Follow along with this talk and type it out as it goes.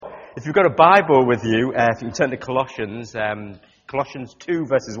If you've got a Bible with you, if you can turn to Colossians, Colossians 2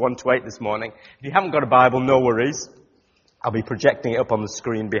 verses 1 to 8 this morning. If you haven't got a Bible, no worries. I'll be projecting it up on the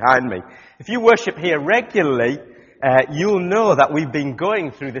screen behind me. If you worship here regularly, you'll know that we've been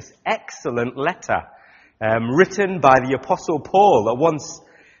going through this excellent letter written by the Apostle Paul,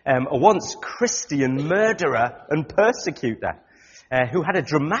 a once Christian murderer and persecutor, who had a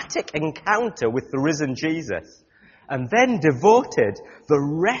dramatic encounter with the risen Jesus, and then devoted the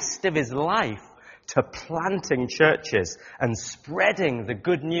rest of his life to planting churches and spreading the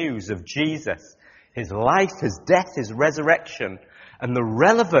good news of Jesus, his life, his death, his resurrection, and the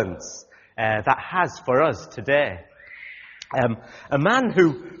relevance that has for us today. A man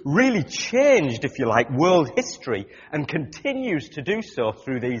who really changed, if you like, world history and continues to do so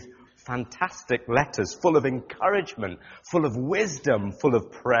through these fantastic letters, full of encouragement, full of wisdom, full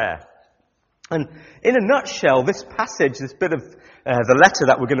of prayer. And in a nutshell, this passage, this bit of the letter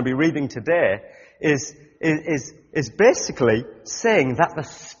that we're going to be reading today is basically saying that the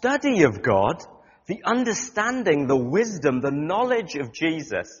study of God, the understanding, the wisdom, the knowledge of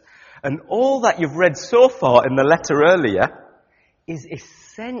Jesus, and all that you've read so far in the letter earlier is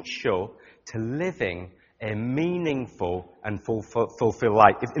essential to living a meaningful and fulfilled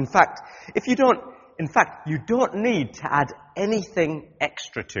life. In fact, you don't need to add anything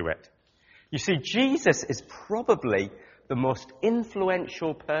extra to it. You see, Jesus is probably the most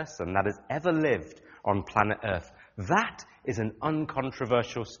influential person that has ever lived on planet Earth. That is an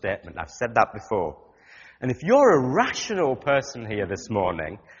uncontroversial statement. I've said that before. And if you're a rational person here this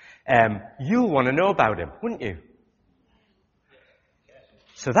morning, you'll want to know about him, wouldn't you?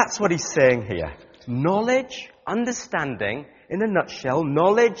 So that's what he's saying here. Knowledge, understanding, in a nutshell,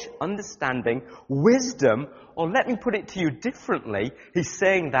 knowledge, understanding, wisdom, or let me put it to you differently, he's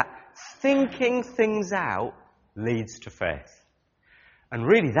saying that thinking things out leads to faith. And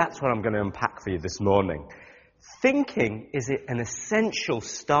really that's what I'm going to unpack for you this morning. Thinking is an essential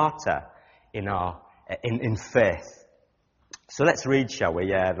starter in faith. So let's read, shall we,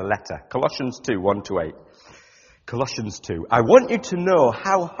 the letter. Colossians 2, 1 to 8. Colossians 2. I want you to know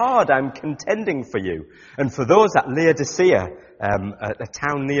how hard I'm contending for you, and for those at Laodicea, a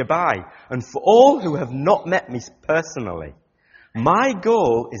town nearby, and for all who have not met me personally. My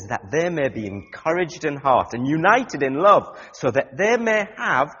goal is that they may be encouraged in heart and united in love, so that they may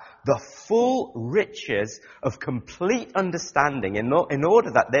have the full riches of complete understanding, in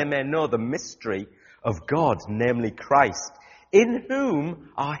order that they may know the mystery of God, namely Christ, in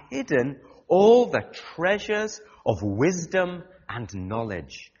whom are hidden all the treasures of wisdom and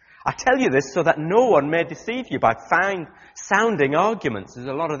knowledge. I tell you this so that no one may deceive you by sounding arguments. There's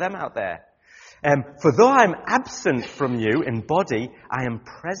a lot of them out there. For though I am absent from you in body, I am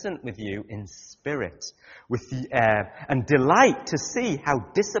present with you in spirit, and delight to see how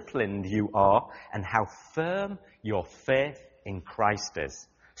disciplined you are and how firm your faith in Christ is.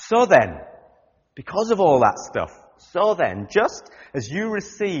 So then, because of all that stuff, just as you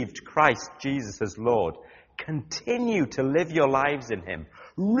received Christ Jesus as Lord, continue to live your lives in him,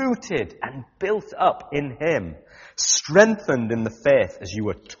 rooted and built up in him, strengthened in the faith as you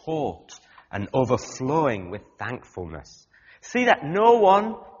were taught, and overflowing with thankfulness. See that no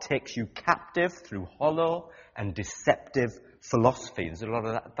one takes you captive through hollow and deceptive philosophy. There's a lot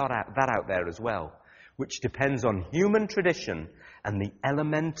of that out there as well, which depends on human tradition and the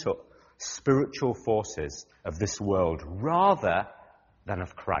elemental spiritual forces of this world rather than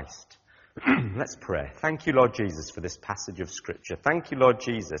of Christ. Let's pray. Thank you, Lord Jesus, for this passage of Scripture. Thank you, Lord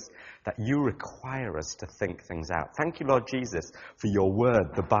Jesus, that you require us to think things out. Thank you, Lord Jesus, for your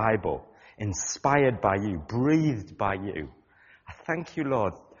word, the Bible, inspired by you, breathed by you. I thank you,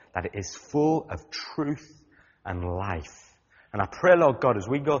 Lord, that it is full of truth and life. And I pray, Lord God, as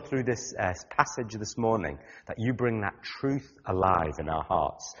we go through this passage this morning, that you bring that truth alive in our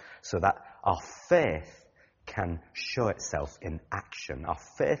hearts so that our faith can show itself in action. Our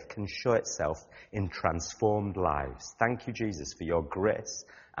faith can show itself in transformed lives. Thank you, Jesus, for your grace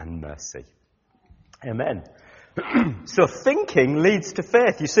and mercy. Amen. So thinking leads to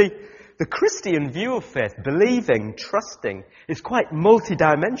faith. You see, the Christian view of faith, believing, trusting, is quite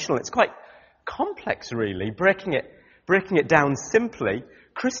multidimensional. It's quite complex, really. Breaking it down simply,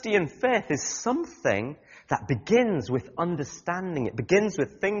 Christian faith is something that begins with understanding. It begins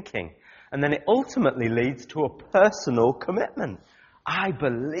with thinking. And then it ultimately leads to a personal commitment. I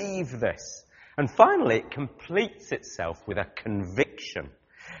believe this. And finally, it completes itself with a conviction,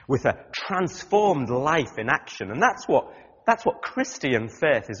 with a transformed life in action. And that's what Christian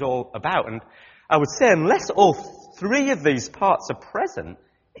faith is all about. And I would say unless all three of these parts are present,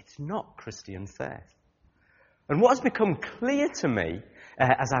 it's not Christian faith. And what has become clear to me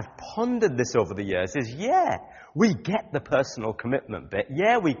as I've pondered this over the years, is we get the personal commitment bit.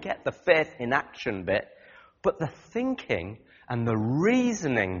 Yeah, we get the faith in action bit. But the thinking and the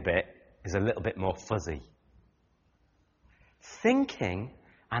reasoning bit is a little bit more fuzzy. Thinking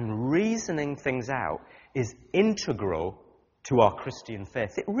and reasoning things out is integral to our Christian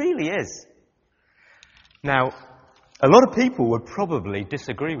faith. It really is. Now, a lot of people would probably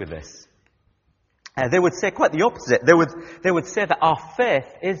disagree with this. They would say quite the opposite. They would say that our faith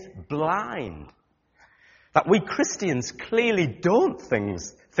is blind. That we Christians clearly don't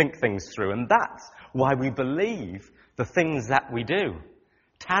think things through, and that's why we believe the things that we do.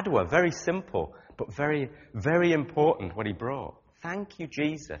 Tadwa, very simple, but very, very important what he brought. Thank you,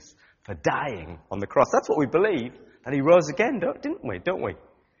 Jesus, for dying on the cross. That's what we believe, that he rose again, don't we?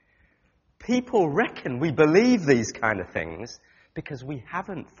 People reckon we believe these kind of things because we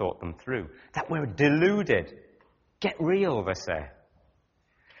haven't thought them through, that we're deluded. Get real, they say.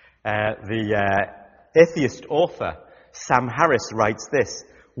 The atheist author Sam Harris writes this: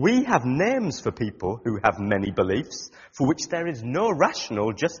 "We have names for people who have many beliefs for which there is no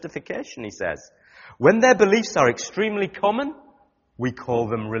rational justification," he says. "When their beliefs are extremely common, we call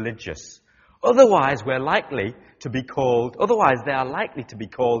them religious. Otherwise, they are likely to be called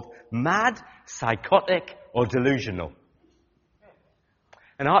mad, psychotic, or delusional."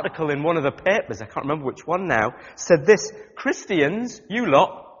 An article in one of the papers, I can't remember which one now, said this: "Christians, you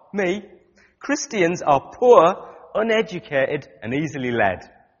lot, me, Christians are poor, uneducated, and easily led."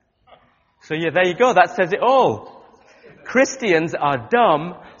 So yeah, there you go, that says it all. Christians are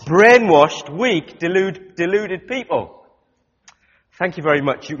dumb, brainwashed, weak, deluded people. Thank you very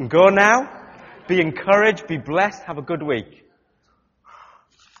much. You can go now. Be encouraged, be blessed, have a good week.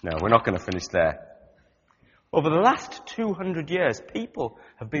 No, we're not going to finish there. Over the last 200 years, people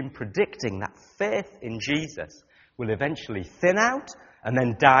have been predicting that faith in Jesus will eventually thin out and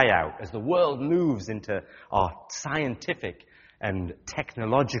then die out as the world moves into our scientific and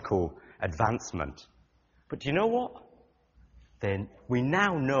technological advancement. But do you know what? Then we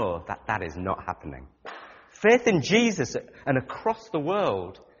now know that that is not happening. Faith in Jesus and across the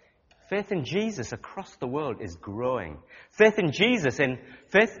world, faith in Jesus across the world is growing. Faith in Jesus in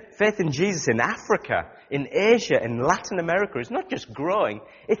Africa, in Asia, in Latin America is not just growing,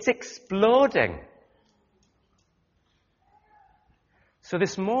 it's exploding. So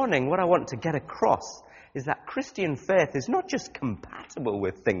this morning, what I want to get across is that Christian faith is not just compatible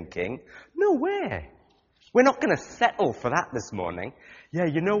with thinking. No way. We're not going to settle for that this morning. Yeah,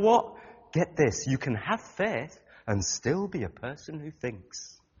 you know what? Get this. You can have faith and still be a person who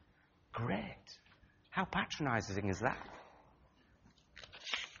thinks. Great. How patronizing is that?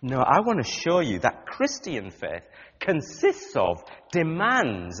 No, I want to show you that Christian faith consists of,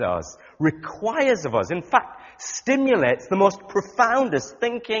 demands us, requires of us, in fact, stimulates the most profoundest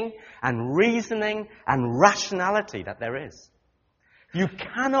thinking and reasoning and rationality that there is. You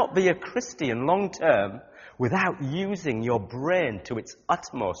cannot be a Christian long term without using your brain to its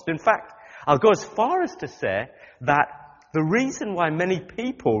utmost. In fact, I'll go as far as to say that the reason why many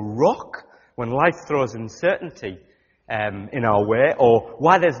people rock when life throws uncertainty in our way, or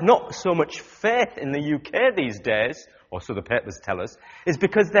why there's not so much faith in the UK these days, or so the papers tell us, is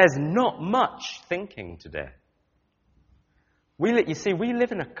because there's not much thinking today. You see, we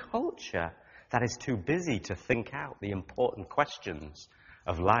live in a culture that is too busy to think out the important questions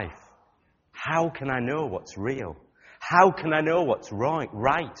of life. How can I know what's real? How can I know what's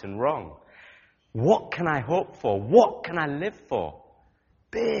right and wrong? What can I hope for? What can I live for?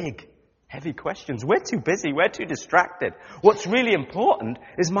 Big, heavy questions. We're too busy. We're too distracted. What's really important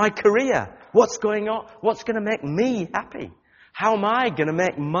is my career. What's going on? What's going to make me happy? How am I going to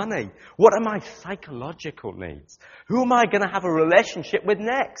make money? What are my psychological needs? Who am I going to have a relationship with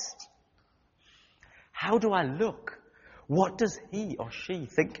next? How do I look? What does he or she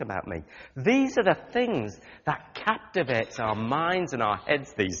think about me? These are the things that captivates our minds and our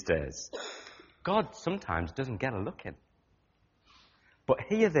heads these days. God sometimes doesn't get a look in. But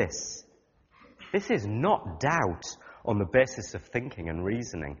hear this. This is not doubt on the basis of thinking and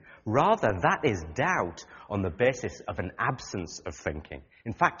reasoning. Rather, that is doubt on the basis of an absence of thinking.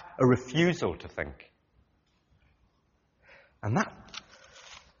 In fact, a refusal to think. And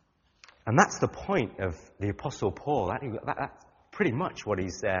that's the point of the Apostle Paul. That's pretty much what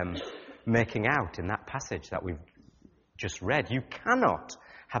he's making out in that passage that we've just read. You cannot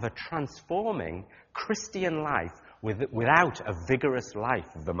have a transforming Christian life without a vigorous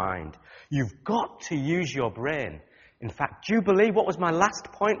life of the mind. You've got to use your brain. In fact, do you believe what was my last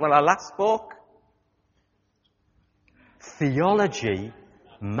point when I last spoke? Theology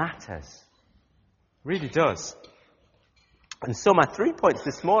matters. Really does. And so my 3 points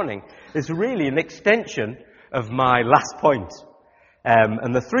this morning is really an extension of my last point.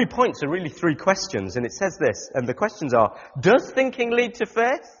 And the 3 points are really 3 questions. And it says this, and the questions are, does thinking lead to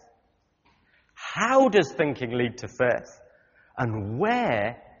faith? How does thinking lead to faith? And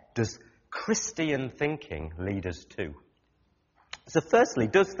where does Christian thinking lead us to? So firstly,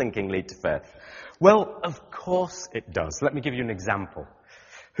 does thinking lead to faith? Well, of course it does. Let me give you an example.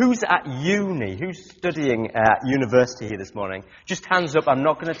 Who's at uni? Who's studying at university here this morning? Just hands up. I'm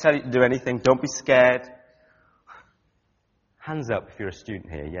not going to tell you to do anything. Don't be scared. Hands up if you're a student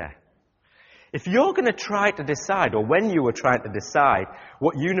here, yeah. If you're going to try to decide, or when you were trying to decide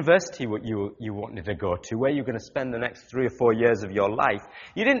what university you wanted to go to, where you're going to spend the next 3 or 4 years of your life,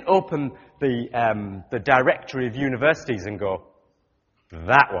 you didn't open the directory of universities and go,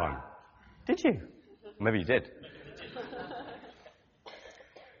 that one. Did you? Maybe you did.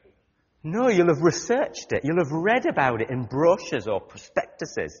 No, you'll have researched it. You'll have read about it in brochures or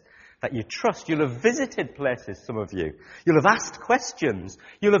prospectuses that you trust. You'll have visited places, some of you. You'll have asked questions.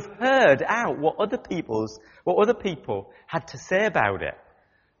 You'll have heard out what other people had to say about it.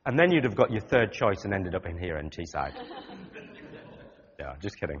 And then you'd have got your third choice and ended up in here in Teesside. Yeah,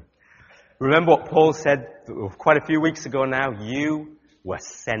 just kidding. Remember what Paul said quite a few weeks ago now? You were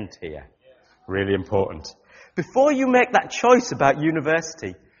sent here. Really important. Before you make that choice about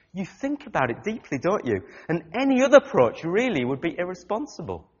university, you think about it deeply, don't you? And any other approach really would be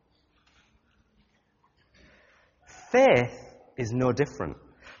irresponsible. Faith is no different.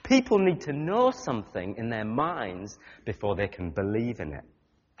 People need to know something in their minds before they can believe in it.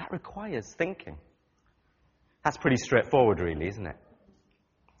 That requires thinking. That's pretty straightforward, really, isn't it?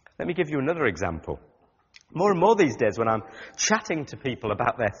 Let me give you another example. More and more these days when I'm chatting to people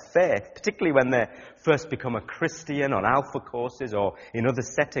about their faith, particularly when they first become a Christian on Alpha courses or in other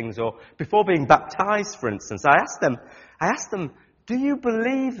settings or before being baptized, for instance, I ask them, do you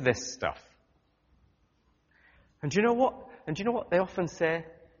believe this stuff? And do you know what they often say?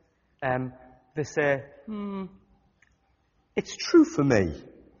 They say, it's true for me.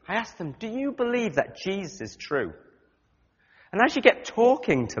 I ask them, do you believe that Jesus is true? And as you get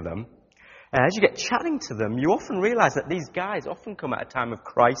talking to them, as you get chatting to them, you often realize that these guys often come at a time of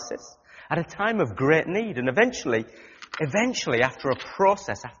crisis, at a time of great need, and eventually, after a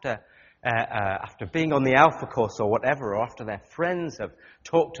process, after being on the Alpha course or whatever, or after their friends have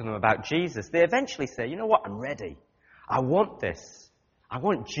talked to them about Jesus, they eventually say, you know what, I'm ready. I want this. I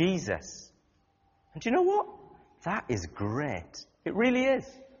want Jesus. And do you know what? That is great. It really is.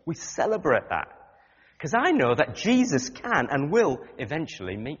 We celebrate that. Because I know that Jesus can and will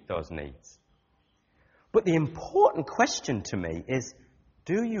eventually meet those needs. But the important question to me is,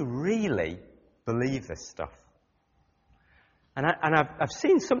 do you really believe this stuff? And I've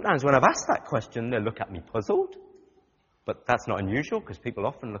seen sometimes when I've asked that question, they look at me puzzled. But that's not unusual because people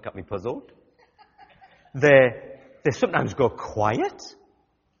often look at me puzzled. They sometimes go quiet.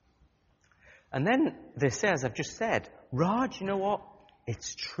 And then they say, as I've just said, Raj, you know what?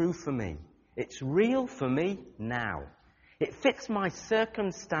 It's true for me. It's real for me now. It fits my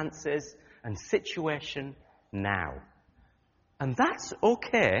circumstances and situation now. And that's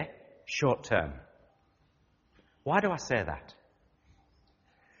okay short term. Why do I say that?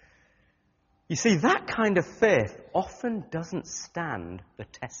 You see, that kind of faith often doesn't stand the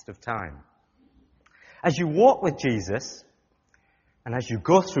test of time. As you walk with Jesus, and as you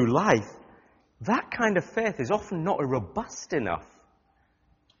go through life, that kind of faith is often not robust enough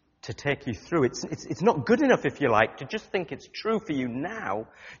to take you through. It's not good enough, if you like, to just think it's true for you now.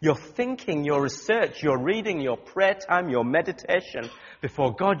 Your thinking, your research, your reading, your prayer time, your meditation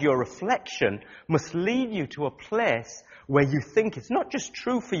before God, your reflection must lead you to a place where you think it's not just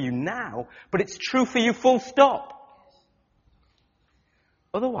true for you now, but it's true for you full stop.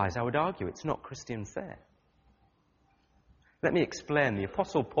 Otherwise, I would argue it's not Christian faith. Let me explain. The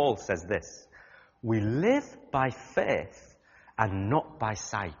Apostle Paul says this: we live by faith and not by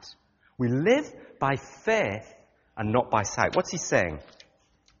sight. We live by faith and not by sight. What's he saying?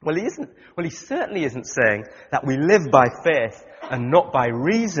 Well, he certainly isn't saying that we live by faith and not by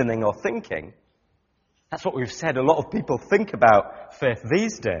reasoning or thinking. That's what we've said. A lot of people think about faith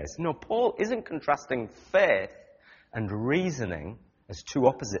these days. No, Paul isn't contrasting faith and reasoning as two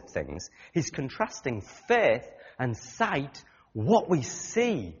opposite things. He's contrasting faith and sight, what we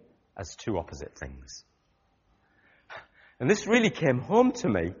see, as two opposite things. And this really came home to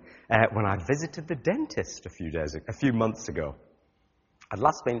me when I visited the dentist a few months ago. I'd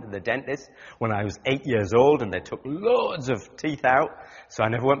last been to the dentist when I was 8 years old, and they took loads of teeth out, so I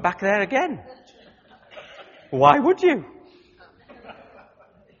never went back there again. Why would you?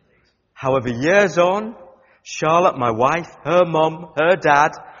 However, years on, Charlotte, my wife, her mum, her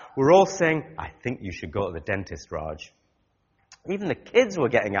dad, were all saying, I think you should go to the dentist, Raj. Even the kids were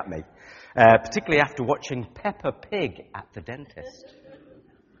getting at me, particularly after watching Peppa Pig at the dentist.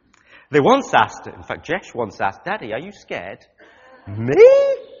 They once asked, in fact, Jesh once asked, Daddy, are you scared?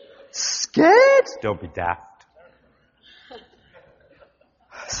 Me? Scared? Don't be daft.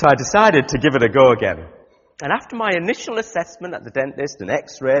 So I decided to give it a go again. And after my initial assessment at the dentist and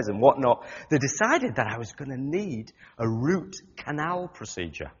x-rays and whatnot, they decided that I was going to need a root canal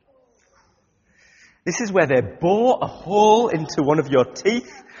procedure. This is where they bore a hole into one of your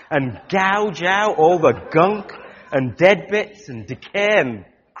teeth and gouge out all the gunk and dead bits and decay and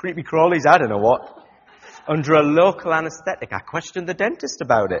creepy crawlies, I don't know what, under a local anaesthetic. I questioned the dentist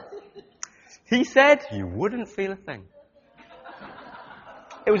about it. He said you wouldn't feel a thing.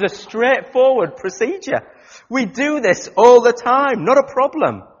 It was a straightforward procedure. We do this all the time, not a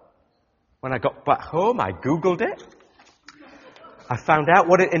problem. When I got back home, I Googled it. I found out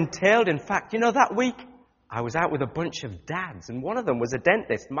what it entailed. In fact, that week I was out with a bunch of dads, and one of them was a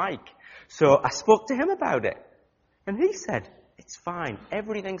dentist, Mike. So I spoke to him about it. And he said, it's fine.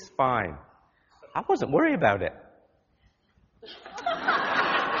 Everything's fine. I wasn't worried about it.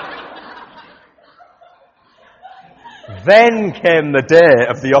 Then came the day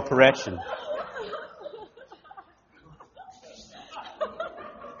of the operation.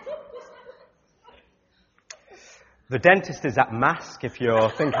 The dentist is at Mask if you're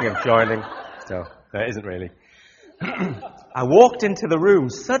thinking of joining. So, there isn't really. I walked into the room.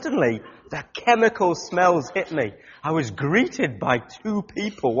 Suddenly, the chemical smells hit me. I was greeted by two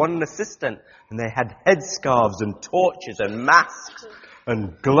people, one an assistant, and they had headscarves and torches and masks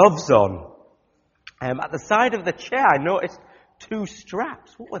and gloves on. At the side of the chair, I noticed two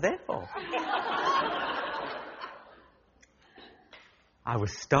straps. What were they for? I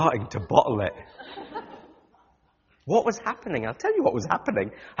was starting to bottle it. What was happening? I'll tell you what was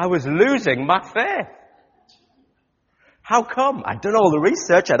happening. I was losing my faith. How come? I'd done all the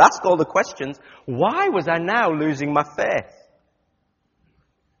research. I'd asked all the questions. Why was I now losing my faith?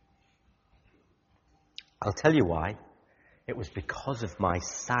 I'll tell you why. It was because of my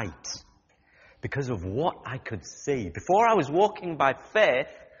sight. Because of what I could see. Before I was walking by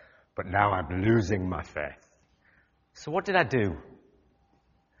faith, but now I'm losing my faith. So what did I do?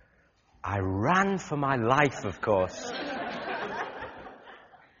 I ran for my life, of course.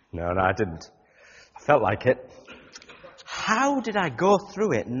 No, I didn't. I felt like it. How did I go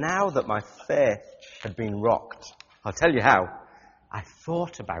through it now that my faith had been rocked? I'll tell you how. I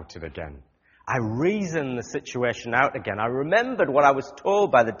thought about it again. I reasoned the situation out again. I remembered what I was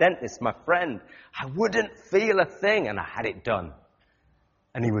told by the dentist, my friend. I wouldn't feel a thing, and I had it done.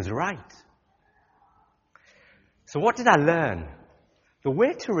 And he was right. So what did I learn? The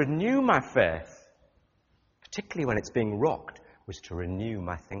way to renew my faith, particularly when it's being rocked, was to renew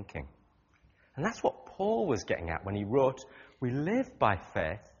my thinking. And that's what Paul was getting at when he wrote, we live by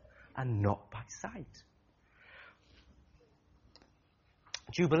faith and not by sight.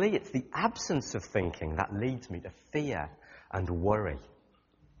 Jubilee, it's the absence of thinking that leads me to fear and worry.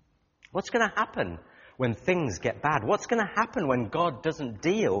 What's going to happen when things get bad? What's going to happen when God doesn't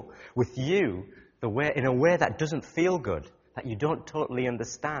deal with you in a way that doesn't feel good, that you don't totally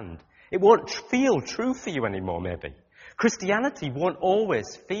understand? It won't feel true for you anymore, maybe. Christianity won't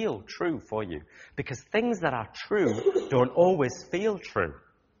always feel true for you because things that are true don't always feel true.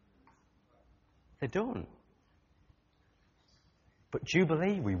 They don't. But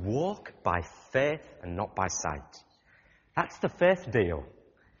Jubilee, we walk by faith and not by sight. That's the faith deal.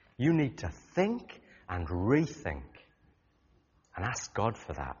 You need to think and rethink and ask God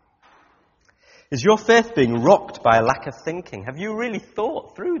for that. Is your faith being rocked by a lack of thinking? Have you really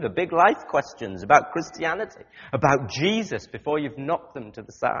thought through the big life questions about Christianity, about Jesus, before you've knocked them to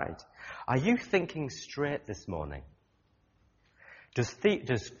the side? Are you thinking straight this morning? Does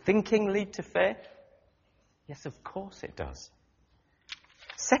thinking lead to faith? Yes, of course it does.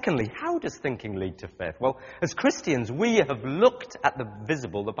 Secondly, how does thinking lead to faith? Well, as Christians, we have looked at the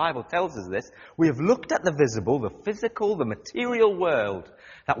visible. The Bible tells us this. We have looked at the visible, the physical, the material world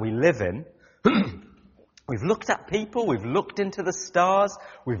that we live in. We've looked at people, we've looked into the stars,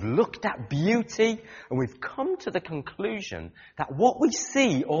 we've looked at beauty, and we've come to the conclusion that what we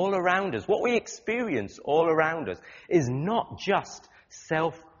see all around us, what we experience all around us, is not just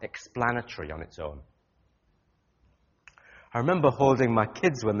self-explanatory on its own. I remember holding my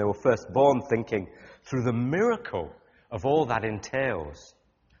kids when they were first born, thinking through the miracle of all that entails,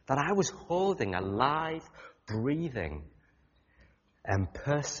 that I was holding a live, breathing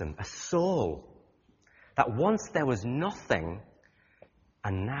person, a soul, that once there was nothing,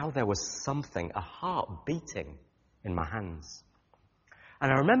 And now there was something, a heart beating in my hands.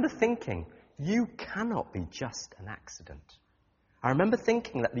 And I remember thinking, you cannot be just an accident. I remember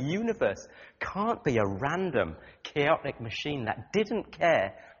thinking that the universe can't be a random, chaotic machine that didn't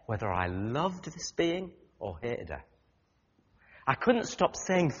care whether I loved this being or hated her. I couldn't stop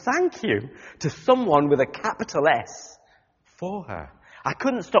saying thank you to someone with a capital S for her. I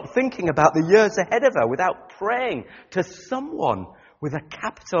couldn't stop thinking about the years ahead of her without praying to someone with a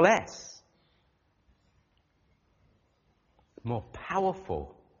capital S. More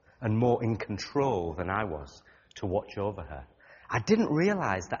powerful and more in control than I was to watch over her. I didn't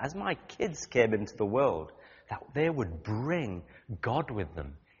realize that as my kids came into the world, that they would bring God with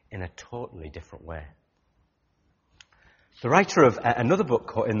them in a totally different way. The writer of another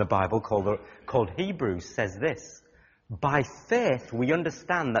book in the Bible called Hebrews says this: by faith we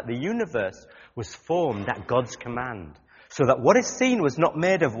understand that the universe was formed at God's command, so that what is seen was not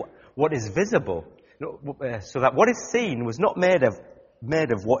made of what is visible, so that what is seen was not made of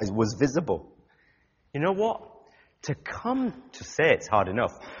what was visible. You know what? To say it's hard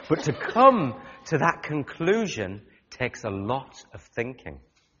enough, but to come to that conclusion takes a lot of thinking.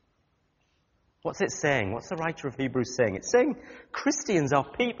 What's it saying? What's the writer of Hebrews saying? It's saying Christians are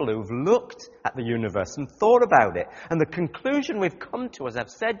people who've looked at the universe and thought about it. And the conclusion we've come to, as I've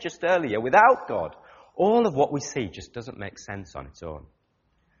said just earlier, without God, all of what we see just doesn't make sense on its own.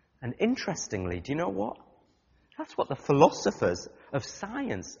 And interestingly, do you know what? That's what the philosophers of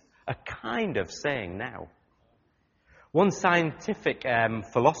science are kind of saying now. One scientific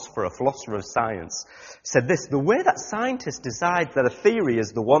philosopher, a philosopher of science, said this: the way that scientists decide that a theory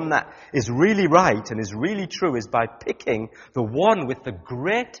is the one that is really right and is really true is by picking the one with the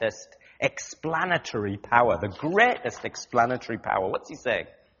greatest explanatory power. The greatest explanatory power. What's he saying?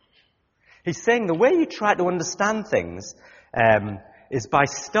 He's saying the way you try to understand things is by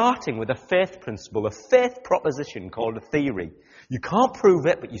starting with a faith principle, a faith proposition called a theory. You can't prove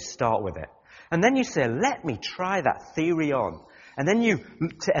it, but you start with it. And then you say, let me try that theory on. And then you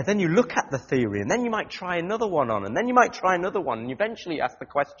look at the theory, and then you might try another one on, and then you might try another one, and you eventually ask the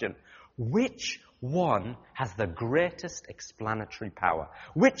question, which one has the greatest explanatory power?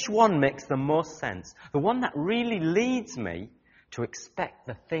 Which one makes the most sense? The one that really leads me to expect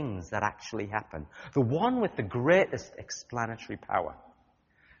the things that actually happen. The one with the greatest explanatory power.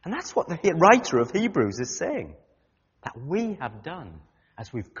 And that's what the writer of Hebrews is saying, that we have done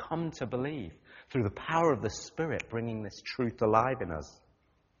as we've come to believe through the power of the Spirit bringing this truth alive in us.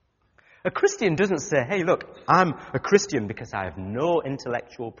 A Christian doesn't say, hey, look, I'm a Christian because I have no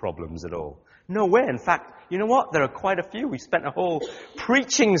intellectual problems at all. No way. In fact, you know what? There are quite a few. We spent a whole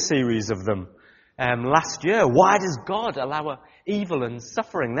preaching series of them last year. Why does God allow evil and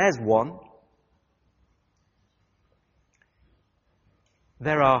suffering? There's one.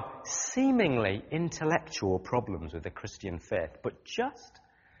 There are seemingly intellectual problems with the Christian faith,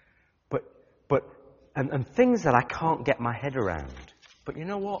 and things that I can't get my head around. But you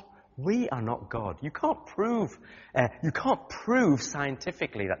know what? We are not God. You can't prove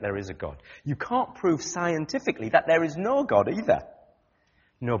scientifically that there is a God. You can't prove scientifically that there is no God either.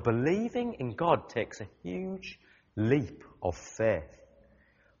 No, believing in God takes a huge leap of faith.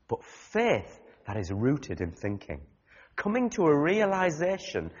 But faith that is rooted in thinking. Coming to a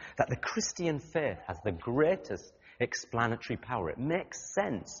realization that the Christian faith has the greatest explanatory power. It makes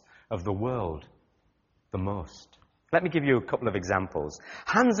sense of the world the most. Let me give you a couple of examples.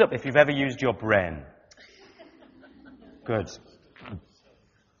 Hands up if you've ever used your brain. Good.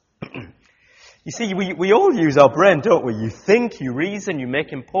 You see, we all use our brain, don't we? You think, you reason, you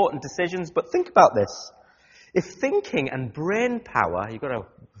make important decisions, but think about this. If thinking and brain power, you've got to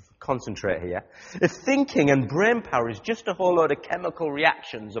concentrate here. If thinking and brain power is just a whole load of chemical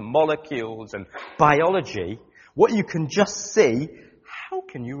reactions and molecules and biology, what you can just see, how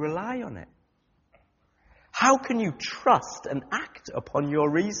can you rely on it? How can you trust and act upon your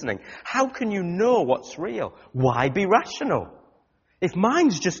reasoning? How can you know what's real? Why be rational? If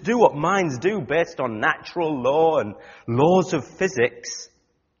minds just do what minds do based on natural law and laws of physics,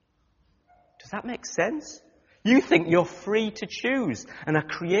 does that make sense? You think you're free to choose and are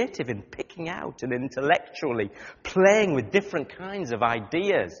creative in picking out and intellectually playing with different kinds of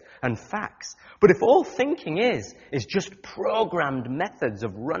ideas and facts. But if all thinking is just programmed methods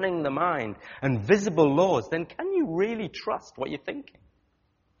of running the mind and visible laws, then can you really trust what you're thinking?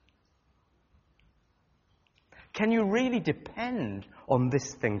 Can you really depend on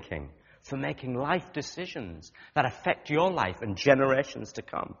this thinking for making life decisions that affect your life and generations to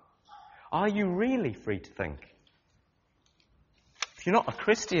come? Are you really free to think? If you're not a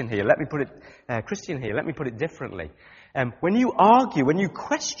Christian here, let me put it differently. When you argue, when you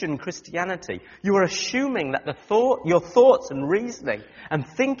question Christianity, you are assuming that your thoughts and reasoning and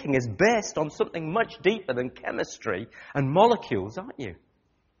thinking is based on something much deeper than chemistry and molecules, aren't you?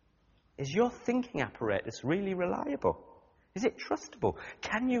 Is your thinking apparatus really reliable? Is it trustable?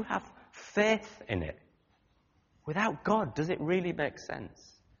 Can you have faith in it? Without God, does it really make sense?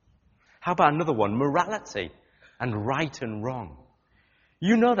 How about another one? Morality and right and wrong.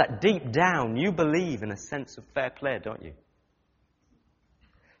 You know that deep down you believe in a sense of fair play, don't you?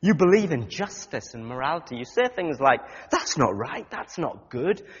 You believe in justice and morality. You say things like, that's not right, that's not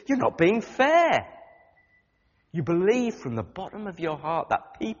good, you're not being fair. You believe from the bottom of your heart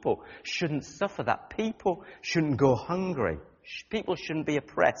that people shouldn't suffer, that people shouldn't go hungry, people shouldn't be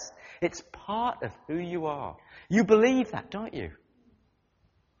oppressed. It's part of who you are. You believe that, don't you?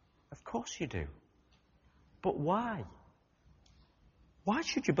 Of course you do. But why? Why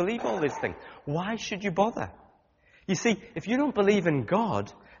should you believe all these things? Why should you bother? You see, if you don't believe in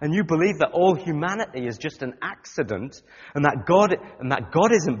God, and you believe that all humanity is just an accident, and that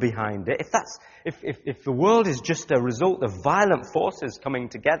God isn't behind it, if the world is just a result of violent forces coming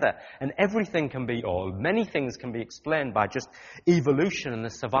together, and everything can be, or many things can be explained by just evolution and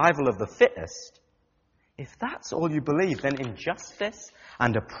the survival of the fittest, if that's all you believe, then injustice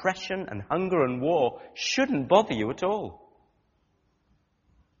and oppression and hunger and war shouldn't bother you at all.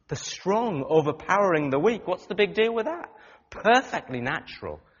 The strong overpowering the weak, what's the big deal with that? Perfectly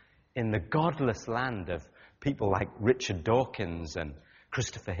natural in the godless land of people like Richard Dawkins and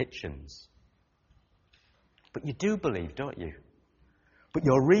Christopher Hitchens. But you do believe, don't you? But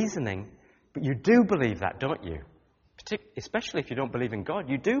you do believe that, don't you? Especially if you don't believe in God,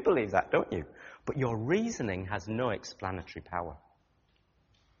 you do believe that, don't you? But your reasoning has no explanatory power.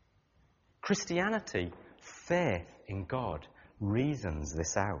 Christianity, faith in God, reasons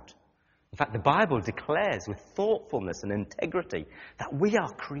this out. In fact, the Bible declares with thoughtfulness and integrity that we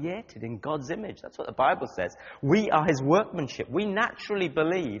are created in God's image. That's what the Bible says. We are His workmanship. We naturally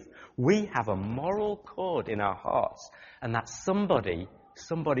believe we have a moral code in our hearts, and that somebody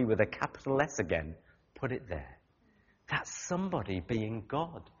with a capital S again, put it there. That's somebody being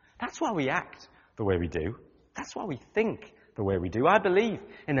God. That's why we act the way we do. That's why we think the way we do. I believe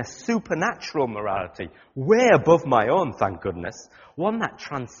in a supernatural morality, way above my own, thank goodness, one that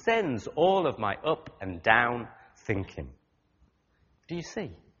transcends all of my up and down thinking. Do you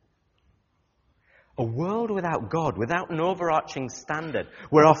see? A world without God, without an overarching standard,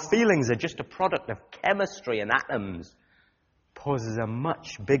 where our feelings are just a product of chemistry and atoms, poses a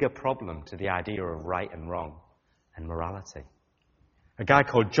much bigger problem to the idea of right and wrong and morality. A guy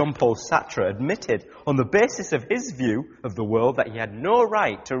called John Paul Sartre admitted on the basis of his view of the world that he had no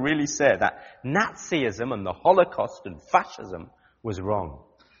right to really say that Nazism and the Holocaust and fascism was wrong.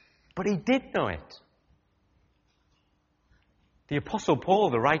 But he did know it. The Apostle Paul,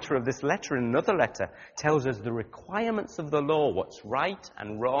 the writer of this letter, in another letter, tells us the requirements of the law, what's right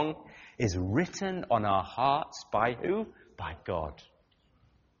and wrong, is written on our hearts by who? By God.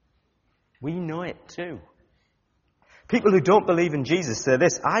 We know it too. People who don't believe in Jesus say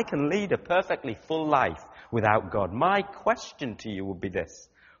this: I can lead a perfectly full life without God. My question to you would be this: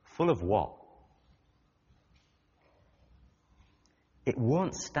 full of what? It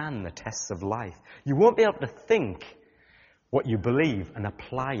won't stand the tests of life. You won't be able to think what you believe and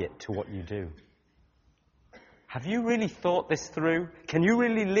apply it to what you do. Have you really thought this through? Can you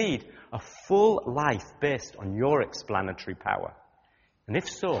really lead a full life based on your explanatory power? And if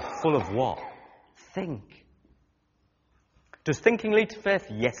so, full of what? Think. Does thinking lead to faith?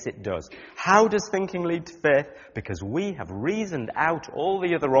 Yes, it does. How does thinking lead to faith? Because we have reasoned out all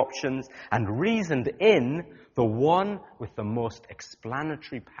the other options and reasoned in the one with the most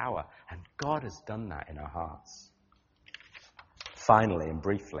explanatory power. And God has done that in our hearts. Finally and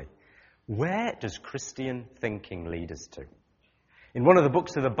briefly, where does Christian thinking lead us to? In one of the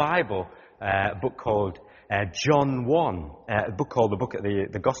books of the Bible, a book called John 1, a book called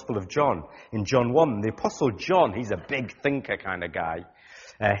the Gospel of John. In John 1, the Apostle John, he's a big thinker kind of guy.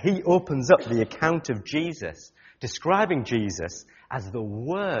 He opens up the account of Jesus, describing Jesus as the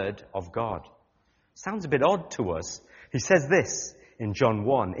Word of God. Sounds a bit odd to us. He says this in John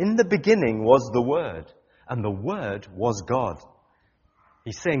 1, in the beginning was the Word, and the Word was God.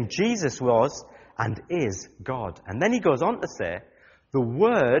 He's saying Jesus was and is God. And then he goes on to say, the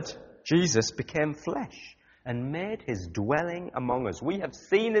Word, Jesus, became flesh and made his dwelling among us. We have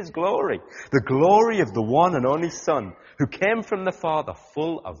seen his glory, the glory of the one and only Son, who came from the Father,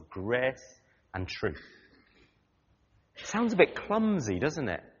 full of grace and truth. Sounds a bit clumsy, doesn't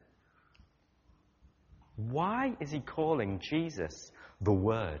it? Why is he calling Jesus the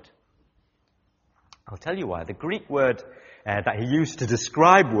Word? I'll tell you why. The Greek word that he used to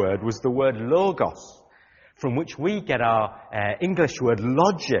describe word was the word logos, from which we get our English word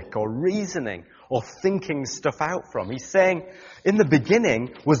logic or reasoning or thinking stuff out from. He's saying, in the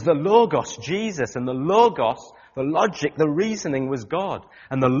beginning was the logos, Jesus, and the logos, the logic, the reasoning was God.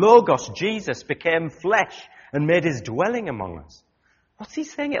 And the logos, Jesus, became flesh and made his dwelling among us. What's he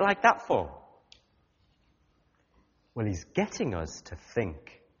saying it like that for? Well, he's getting us to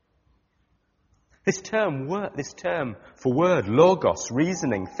think. This term for word, logos,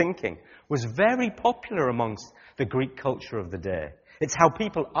 reasoning, thinking, was very popular amongst the Greek culture of the day. It's how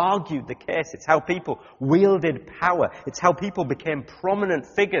people argued the case. It's how people wielded power. It's how people became prominent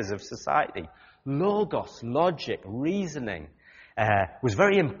figures of society. Logos, logic, reasoning, was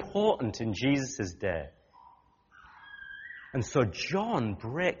very important in Jesus' day. And so John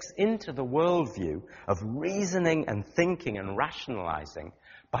breaks into the worldview of reasoning and thinking and rationalizing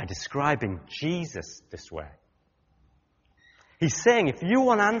by describing Jesus this way. He's saying, if you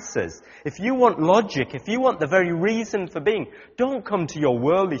want answers, if you want logic, if you want the very reason for being, don't come to your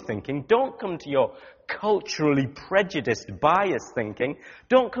worldly thinking, don't come to your culturally prejudiced, biased thinking,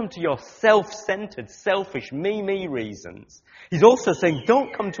 don't come to your self-centered, selfish, me reasons. He's also saying,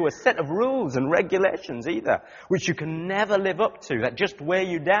 don't come to a set of rules and regulations either, which you can never live up to, that just weigh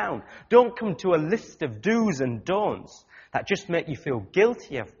you down. Don't come to a list of do's and don'ts that just make you feel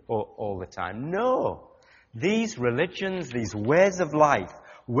guilty all the time. No. These religions, these ways of life,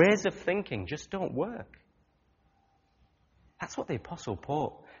 ways of thinking just don't work. That's what the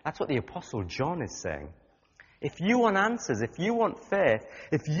Apostle John is saying. If you want answers, if you want faith,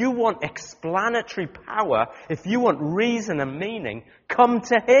 if you want explanatory power, if you want reason and meaning, come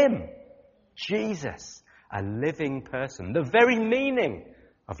to him. Jesus, a living person, the very meaning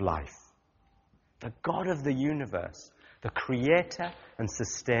of life. The God of the universe, the creator and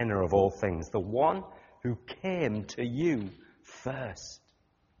sustainer of all things, the one who came to you first.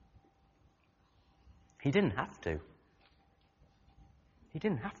 He didn't have to. He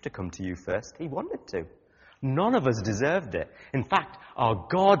didn't have to come to you first. He wanted to. None of us deserved it. In fact, our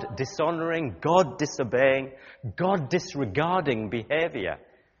God-dishonoring, God-disobeying, God-disregarding behavior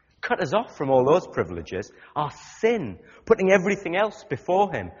cut us off from all those privileges. Our sin, putting everything else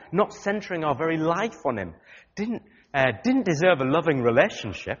before him, not centering our very life on him, didn't deserve a loving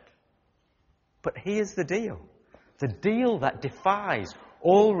relationship. But here's the deal that defies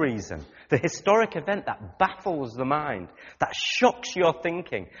all reason, the historic event that baffles the mind, that shocks your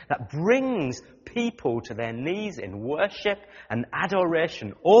thinking, that brings people to their knees in worship and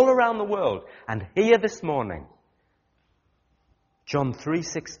adoration all around the world. And here this morning, John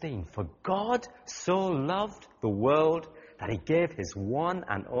 3:16, for God so loved the world that he gave his one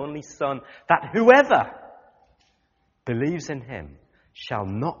and only Son, that whoever believes in him shall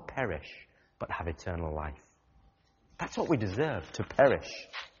not perish, but have eternal life. That's what we deserve, to perish.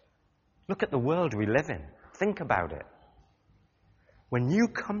 Look at the world we live in. Think about it. When you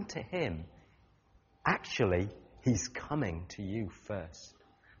come to him, actually, he's coming to you first,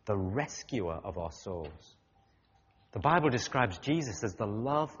 the rescuer of our souls. The Bible describes Jesus as the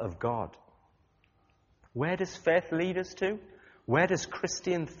love of God. Where does faith lead us to? Where does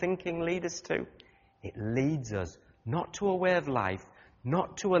Christian thinking lead us to? It leads us not to a way of life,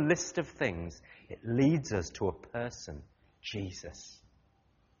 not to a list of things. It leads us to a person, Jesus.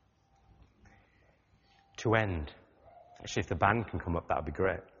 To end, actually, if the band can come up, that would be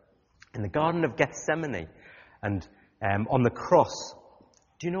great. In the Garden of Gethsemane and on the cross,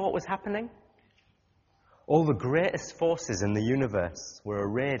 do you know what was happening? All the greatest forces in the universe were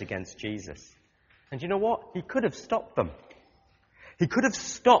arrayed against Jesus. And you know what? He could have stopped them. He could have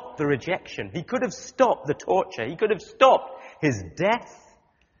stopped the rejection. He could have stopped the torture. He could have stopped his death.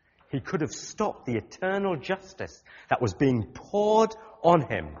 He could have stopped the eternal justice that was being poured on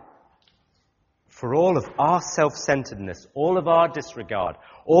him for all of our self-centeredness, all of our disregard,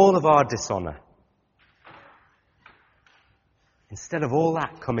 all of our dishonor. Instead of all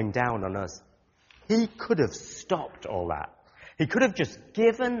that coming down on us, he could have stopped all that. He could have just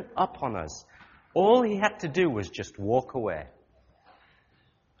given up on us. All he had to do was just walk away.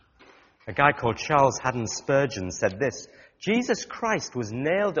 A guy called Charles Haddon Spurgeon said this: Jesus Christ was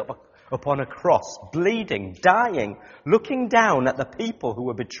nailed upon a cross, bleeding, dying, looking down at the people who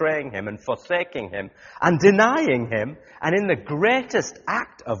were betraying him and forsaking him and denying him. And in the greatest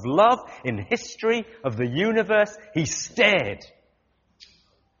act of love in history of the universe, he stayed.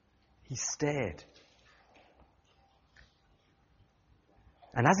 He stayed.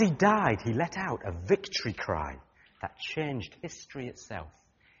 And as he died, he let out a victory cry that changed history itself.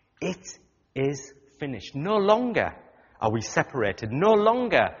 It is finished. No longer are we separated. No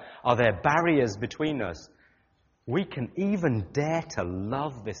longer are there barriers between us. We can even dare to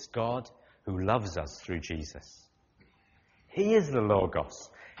love this God who loves us through Jesus. He is the Logos.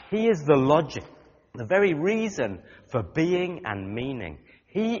 He is the logic, the very reason for being and meaning.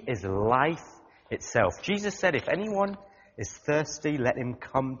 He is life itself. Jesus said, if anyone is thirsty, let him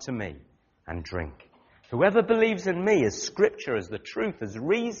come to me and drink. Whoever believes in me, as Scripture, as the truth, as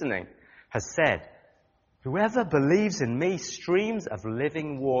reasoning has said, whoever believes in me, streams of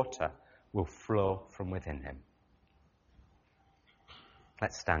living water will flow from within him.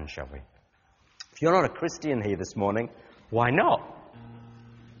 Let's stand, shall we? If you're not a Christian here this morning, why not?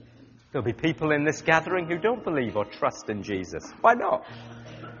 There'll be people in this gathering who don't believe or trust in Jesus. Why not?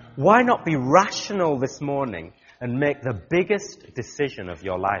 Why not be rational this morning and make the biggest decision of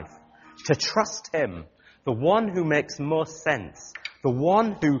your life? To trust him, the one who makes most sense, the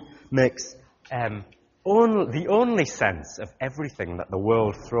one who makes the only sense of everything that the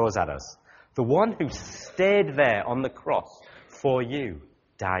world throws at us, the one who stayed there on the cross for you,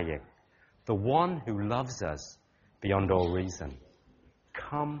 dying, the one who loves us beyond all reason.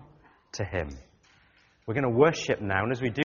 Come to him. We're going to worship now, and as we do,